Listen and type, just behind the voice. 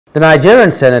The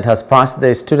Nigerian Senate has passed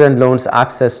the Student Loans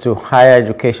Access to Higher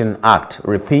Education Act,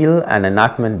 Repeal and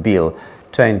Enactment Bill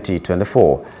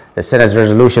 2024. The Senate's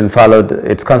resolution followed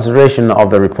its consideration of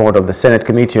the report of the Senate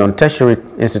Committee on Tertiary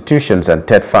Institutions and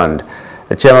TED Fund.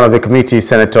 The chairman of the committee,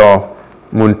 Senator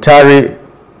Muntari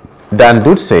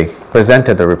Dandutse,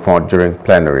 presented the report during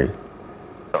plenary.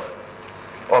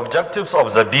 Objectives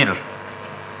of the bill.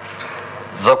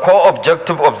 The core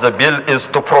objective of the bill is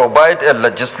to provide a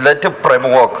legislative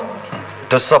framework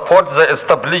to support the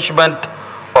establishment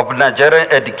of Nigerian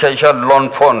Education Loan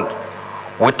Fund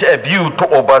with a view to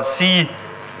oversee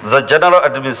the general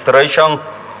administration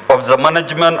of the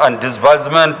management and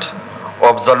disbursement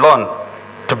of the loan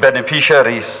to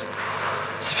beneficiaries.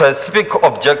 Specific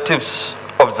objectives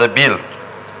of the bill.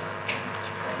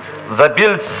 The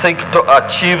bill seeks to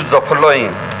achieve the following: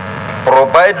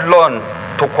 provide loan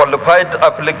to qualified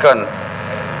applicant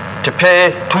to pay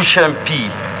tuition fee,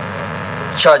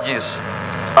 charges,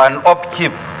 and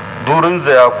upkeep during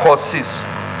their courses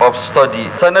of study.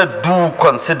 Senate do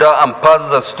consider and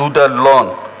pass the Student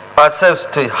Loan Access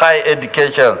to Higher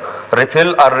Education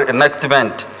Repeal and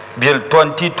Re-Enactment Bill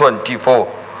 2024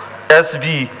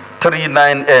 SB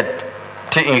 398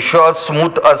 to ensure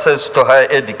smooth access to higher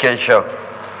education.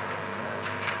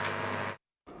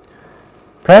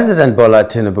 President Bola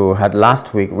Tinubu had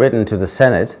last week written to the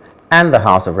Senate and the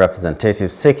House of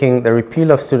Representatives seeking the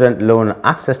repeal of Student Loan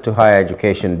Access to Higher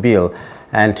Education Bill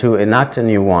and to enact a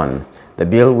new one. The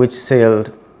bill, which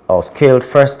scaled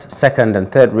first, second and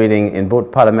third reading in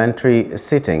both parliamentary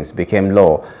sittings, became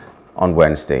law on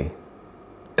Wednesday.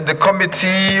 The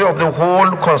Committee of the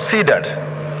Whole considered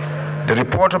the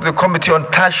report of the Committee on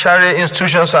Tertiary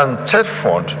Institutions and TED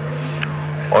Fund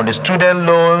on the Student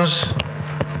Loans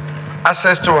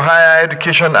Access to Higher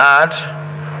Education Act,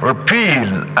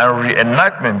 Repeal and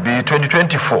Re-Enactment Bill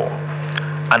 2024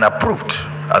 and approved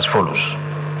as follows.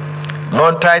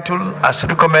 Loan title as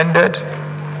recommended.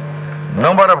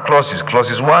 Number of clauses,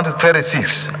 clauses 1 to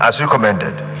 36 as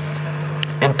recommended.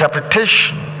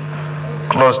 Interpretation,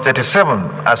 clause 37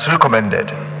 as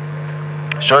recommended.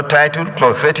 Short title,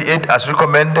 clause 38 as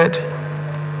recommended.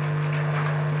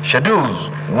 Schedules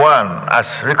 1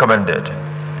 as recommended.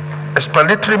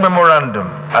 Explanatory memorandum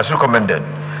as recommended.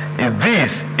 Is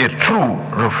this a true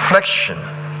reflection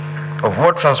of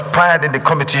what transpired in the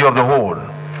Committee of the Whole?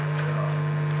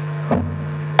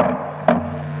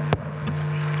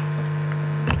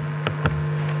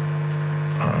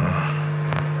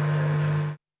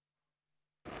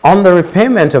 On the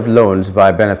repayment of loans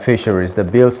by beneficiaries, the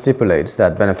bill stipulates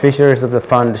that beneficiaries of the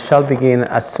fund shall begin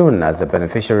as soon as the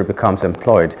beneficiary becomes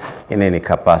employed in any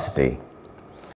capacity.